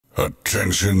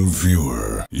Attention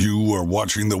viewer, you are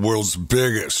watching the world's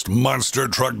biggest Monster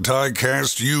Truck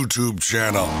Diecast YouTube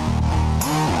channel.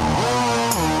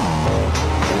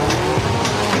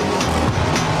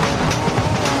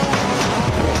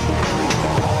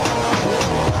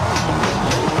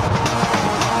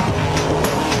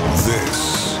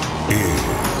 This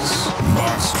is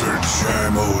Monster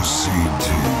Jam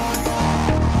OCD.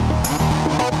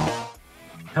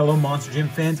 Hello Monster Jam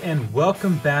fans, and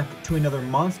welcome back to another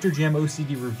Monster Jam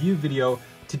OCD review video.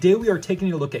 Today we are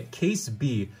taking a look at Case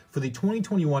B for the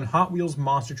 2021 Hot Wheels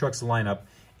Monster Trucks lineup.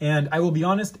 And I will be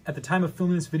honest, at the time of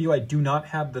filming this video, I do not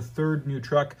have the third new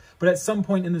truck, but at some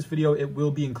point in this video it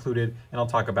will be included and I'll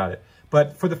talk about it.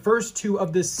 But for the first two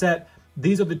of this set,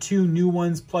 these are the two new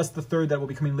ones plus the third that will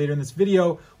be coming later in this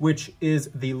video, which is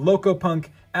the Loco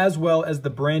Punk as well as the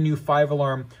brand new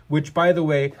 5-alarm, which by the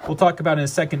way, we'll talk about in a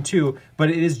second too, but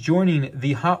it is joining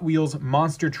the Hot Wheels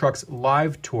Monster Trucks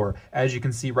Live Tour, as you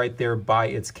can see right there by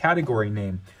its category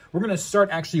name. We're gonna start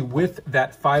actually with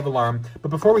that 5-alarm, but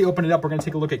before we open it up, we're gonna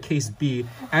take a look at Case B.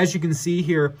 As you can see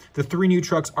here, the three new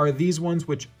trucks are these ones,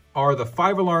 which are the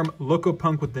 5-alarm Loco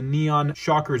Punk with the neon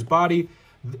Shockers body,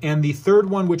 and the third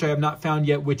one, which I have not found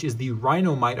yet, which is the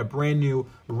Rhinomite, a brand new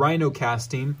Rhino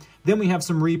casting. Then we have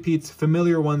some repeats,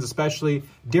 familiar ones especially,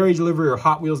 Dairy Delivery or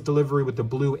Hot Wheels Delivery with the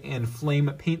blue and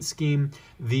flame paint scheme.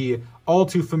 The all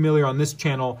too familiar on this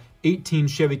channel, 18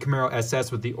 Chevy Camaro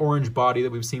SS with the orange body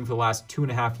that we've seen for the last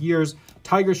 2.5 years.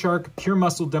 Tiger Shark, Pure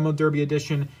Muscle Demo Derby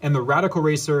Edition, and the Radical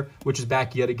Racer, which is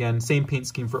back yet again. Same paint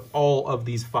scheme for all of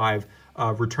these five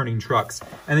returning trucks.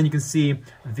 And then you can see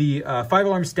the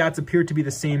 5-alarm stats appear to be the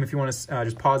same. If you want to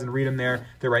just pause and read them there,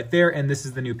 they're right there. And this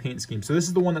is the new paint scheme. So this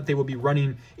is the one that they will be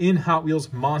running in Hot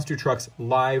Wheels Monster Trucks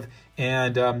Live.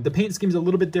 And the paint scheme is a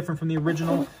little bit different from the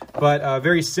original, but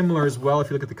very similar as well. If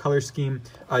you look at the color scheme,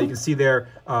 you can see there,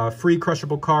 free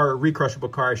crushable car, or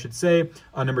recrushable car, I should say,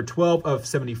 number 12 of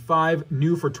 75,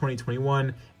 new for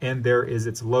 2021. And there is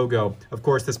its logo. Of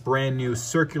course, this brand new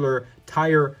circular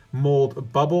tire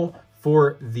mold bubble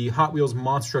for the Hot Wheels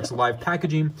Monster Trucks Live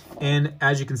packaging. And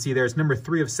as you can see there, it's number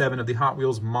 3 of 7 of the Hot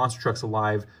Wheels Monster Trucks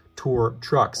Live Tour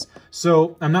trucks.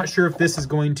 So I'm not sure if this is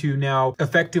going to now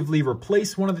effectively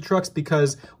replace one of the trucks,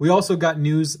 because we also got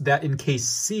news that in Case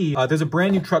C, there's a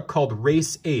brand new truck called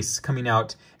Race Ace coming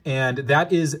out. And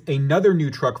that is another new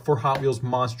truck for Hot Wheels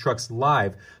Monster Trucks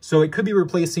Live. So it could be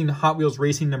replacing Hot Wheels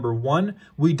Racing number 1.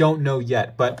 We don't know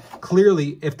yet, but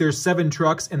clearly if there's 7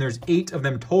 trucks and there's 8 of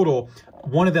them total,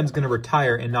 one of them is going to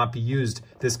retire and not be used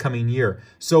this coming year.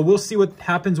 So we'll see what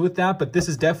happens with that, but this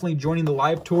is definitely joining the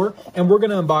live tour, and we're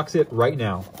going to unbox it right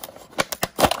now.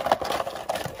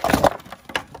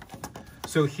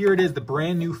 So here it is, the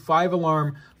brand new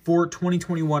 5-alarm for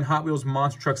 2021 Hot Wheels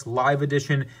Monster Trucks Live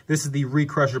Edition. This is the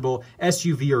recrushable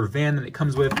SUV or van that it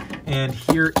comes with, and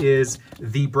here is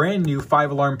the brand new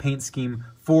 5-alarm paint scheme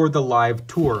for the live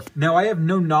tour. Now, I have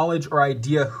no knowledge or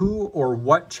idea who or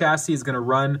what chassis is going to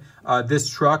run this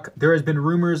truck. There has been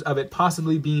rumors of it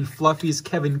possibly being Fluffy's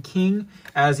Kevin King,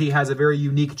 as he has a very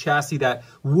unique chassis that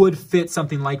would fit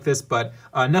something like this, but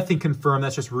nothing confirmed.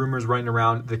 That's just rumors running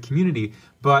around the community.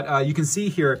 But you can see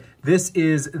here, this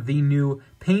is the new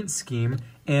paint scheme,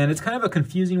 and it's kind of a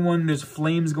confusing one. There's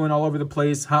flames going all over the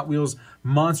place. Hot Wheels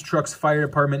Monster Trucks Fire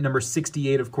Department number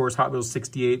 68, of course, Hot Wheels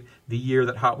 68, the year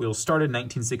that Hot Wheels started,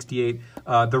 1968.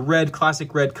 The red,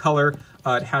 classic red color,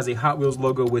 it has a Hot Wheels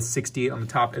logo with 68 on the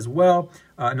top as well.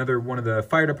 Another one of the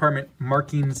fire department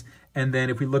markings. And then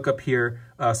if we look up here,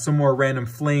 some more random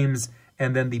flames,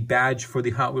 and then the badge for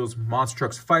the Hot Wheels Monster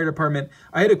Trucks Fire Department.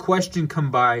 I had a question come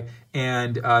by,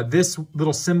 and this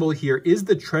little symbol here is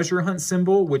the treasure hunt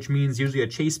symbol, which means usually a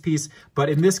chase piece, but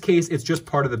in this case, it's just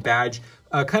part of the badge.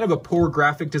 Kind of a poor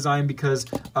graphic design, because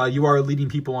you are leading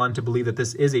people on to believe that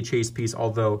this is a chase piece,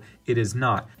 although it is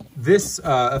not. This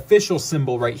official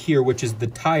symbol right here, which is the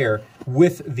tire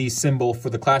with the symbol for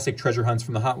the classic treasure hunts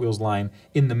from the Hot Wheels line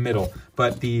in the middle.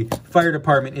 But the fire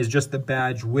department is just the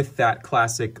badge with that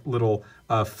classic little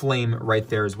flame right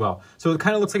there as well. So it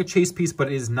kind of looks like a chase piece, but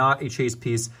it is not a chase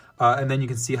piece. And then you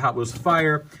can see Hot Wheels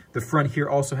Fire. The front here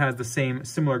also has the same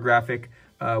similar graphic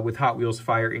with Hot Wheels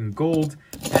Fire in gold.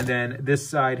 And then this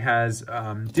side has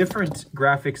different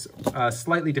graphics,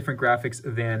 slightly different graphics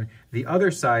than the other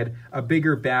side. A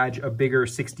bigger badge, a bigger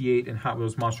 68 in Hot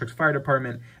Wheels Monster Trucks Fire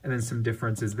Department, and then some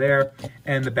differences there.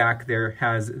 And the back there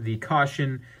has the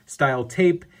caution style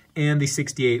tape and the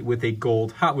 68 with a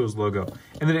gold Hot Wheels logo.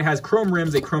 And then it has chrome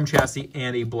rims, a chrome chassis,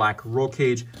 and a black roll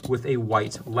cage with a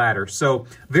white ladder. So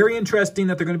very interesting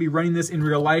that they're going to be running this in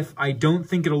real life. I don't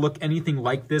think it'll look anything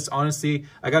like this, honestly.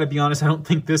 I got to be honest, I don't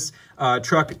think this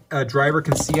truck driver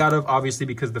can see out of, obviously,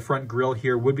 because the front grille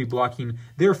here would be blocking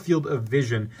their field of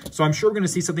vision. So I'm sure we're going to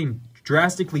see something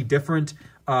drastically different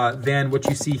than what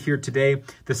you see here today.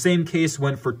 The same case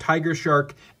went for Tiger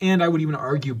Shark, and I would even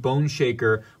argue Bone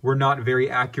Shaker were not very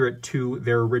accurate to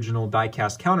their original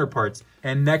diecast counterparts.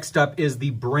 And next up is the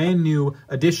brand new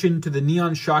addition to the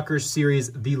Neon Shockers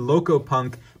series, the Loco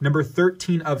Punk, number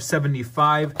 13 of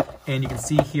 75. And you can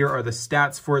see here are the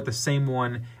stats for it, the same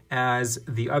one as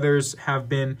the others have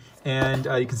been. And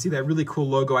you can see that really cool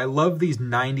logo. I love these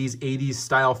 90s, 80s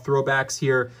style throwbacks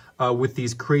here with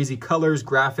these crazy colors,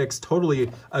 graphics, totally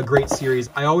a great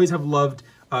series. I always have loved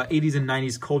 80s and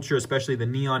 90s culture, especially the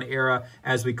neon era,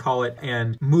 as we call it,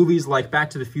 and movies like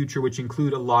Back to the Future, which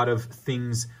include a lot of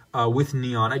things with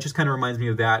neon. It just kind of reminds me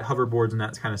of that, hoverboards and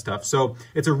that kind of stuff. So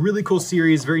it's a really cool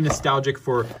series, very nostalgic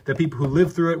for the people who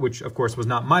lived through it, which of course was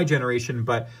not my generation,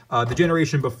 but the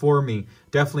generation before me.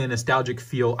 Definitely a nostalgic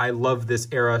feel. I love this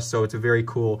era, so it's a very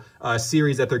cool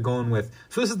series that they're going with.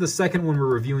 So this is the second one we're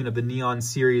reviewing of the Neon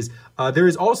series. There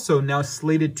is also now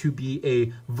slated to be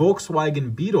a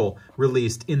Volkswagen Beetle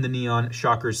released in the Neon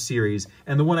Shockers series.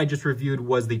 And the one I just reviewed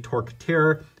was the Torque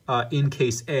Terror in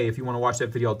case A. If you want to watch that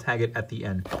video, I'll tag it at the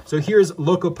end. So here's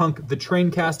Loco Punk, the train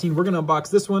casting. We're going to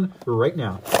unbox this one right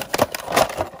now.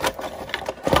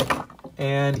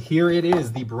 And here it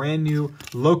is, the brand new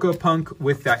Loco Punk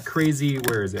with that crazy,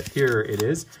 where is it? Here it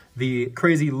is. The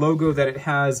crazy logo that it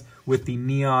has with the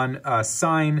neon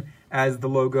sign as the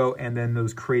logo, and then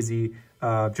those crazy,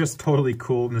 just totally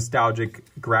cool, nostalgic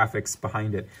graphics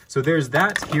behind it. So there's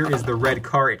that. Here is the red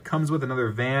car. It comes with another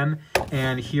van,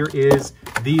 and here is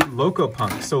the Loco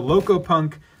Punk. So Loco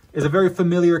Punk is a very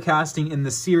familiar casting in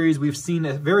the series. We've seen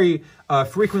a very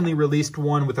frequently released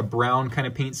one with a brown kind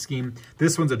of paint scheme.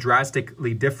 This one's a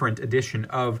drastically different edition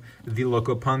of the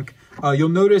Loco Punk. You'll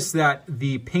notice that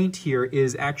the paint here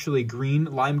is actually green,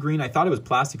 lime green. I thought it was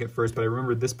plastic at first, but I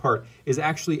remember this part is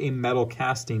actually a metal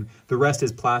casting. The rest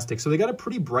is plastic. So they got a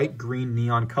pretty bright green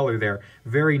neon color there.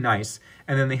 Very nice.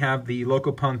 And then they have the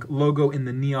Loco Punk logo in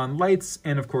the neon lights,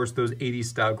 and of course those 80s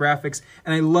style graphics.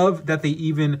 And I love that they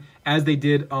even, as they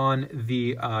did on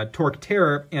the Torque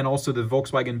Terror and also the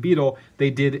Volkswagen Beetle,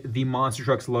 they did the Monster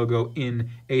Trucks logo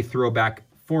in a throwback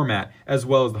format, as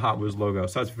well as the Hot Wheels logo.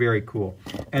 So that's very cool.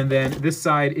 And then this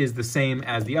side is the same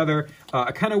as the other.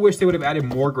 I kind of wish they would have added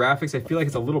more graphics. I feel like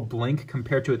it's a little blank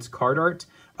compared to its card art.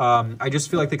 I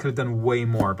just feel like they could have done way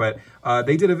more, but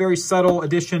they did a very subtle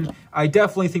addition. I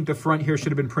definitely think the front here should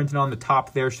have been printed on. The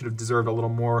top there should have deserved a little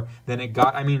more than it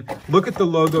got. I mean, look at the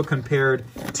logo compared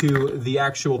to the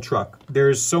actual truck.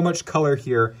 There's so much color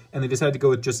here, and they decided to go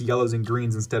with just yellows and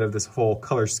greens instead of this whole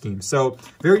color scheme. So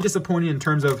very disappointing in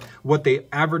terms of what they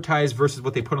advertised versus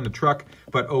what they put on the truck,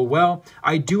 but oh well.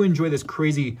 I do enjoy this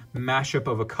crazy mashup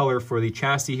of a color for the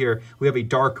chassis here. We have a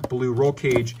dark blue roll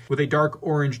cage with a dark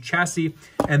orange chassis,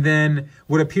 and then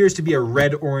what appears to be a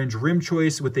red-orange rim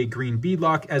choice with a green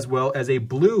beadlock, as well as a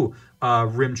blue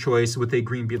rim choice with a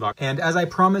green beadlock. And as I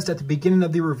promised at the beginning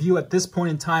of the review, at this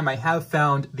point in time, I have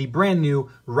found the brand new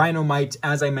Rhinomite,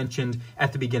 as I mentioned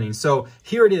at the beginning. So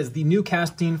here it is, the new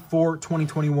casting for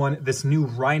 2021, this new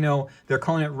Rhino. They're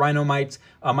calling it Rhinomite.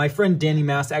 My friend Danny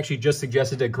Mast actually just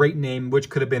suggested a great name, which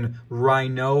could have been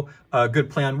Rhino. Good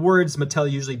play on words. Mattel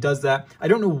usually does that. I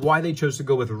don't know why they chose to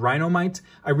go with Rhinomite.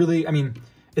 I mean,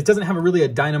 it doesn't have a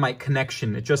dynamite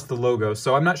connection. It's just the logo.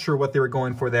 So I'm not sure what they were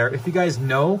going for there. If you guys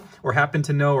know or happen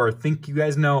to know or think you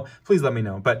guys know, please let me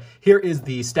know. But here is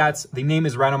the stats. The name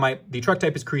is Rhinomite. The truck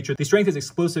type is Creature. The strength is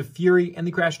Explosive Fury. And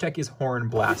the crash tech is Horn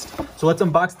Blast. So let's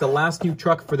unbox the last new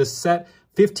truck for this set,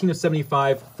 15 of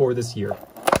 75 for this year.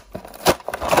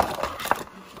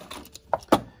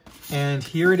 And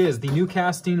here it is, the new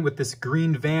casting with this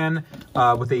green van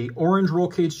with a orange roll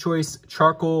cage choice,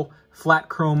 charcoal flat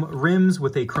chrome rims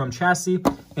with a chrome chassis,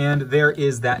 and there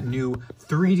is that new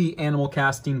 3D animal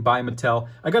casting by Mattel.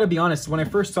 I gotta be honest, when I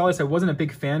first saw this, I wasn't a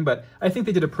big fan, but I think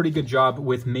they did a pretty good job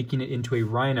with making it into a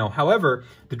Rhino. However,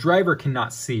 the driver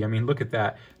cannot see. I mean, look at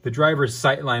that. The driver's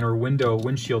sightline or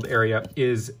windshield area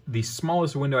is the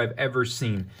smallest window I've ever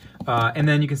seen. And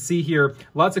then you can see here,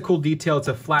 lots of cool detail. It's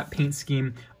a flat paint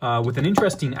scheme with an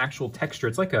interesting actual texture.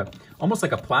 It's like almost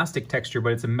like a plastic texture,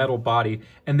 but it's a metal body.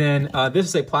 And then this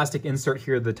is a plastic insert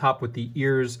here, the top with the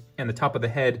ears and the top of the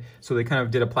head. So they kind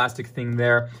of did a plastic thing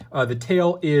there. The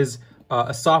tail is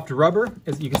a soft rubber.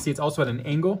 As you can see, it's also at an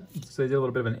angle. So they did a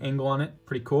little bit of an angle on it.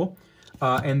 Pretty cool.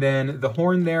 And then the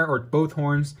horn there, or both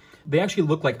horns, they actually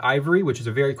look like ivory, which is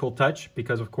a very cool touch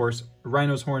because, of course,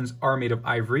 rhino's horns are made of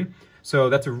ivory. So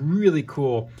that's a really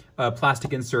cool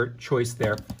plastic insert choice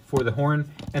there for the horn.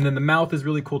 And then the mouth is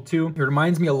really cool too. It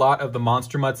reminds me a lot of the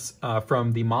Monster Mutts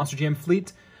from the Monster Jam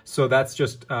fleet. So that's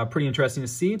just pretty interesting to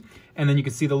see. And then you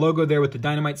can see the logo there with the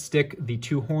dynamite stick, the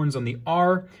two horns on the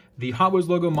R, the Hot Wheels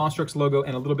logo, Monster Trucks logo,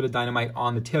 and a little bit of dynamite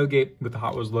on the tailgate with the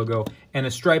Hot Wheels logo, and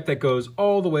a stripe that goes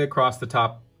all the way across the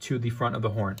top to the front of the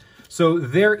horn. So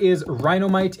there is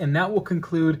Rhinomite, and that will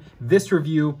conclude this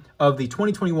review of the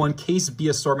 2021 Case B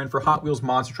assortment for Hot Wheels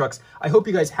Monster Trucks. I hope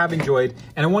you guys have enjoyed,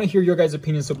 and I want to hear your guys'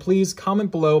 opinions, so please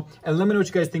comment below and let me know what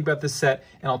you guys think about this set,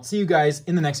 and I'll see you guys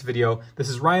in the next video. This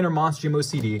is Ryan or Monster Jam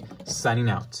OCD, signing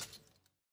out.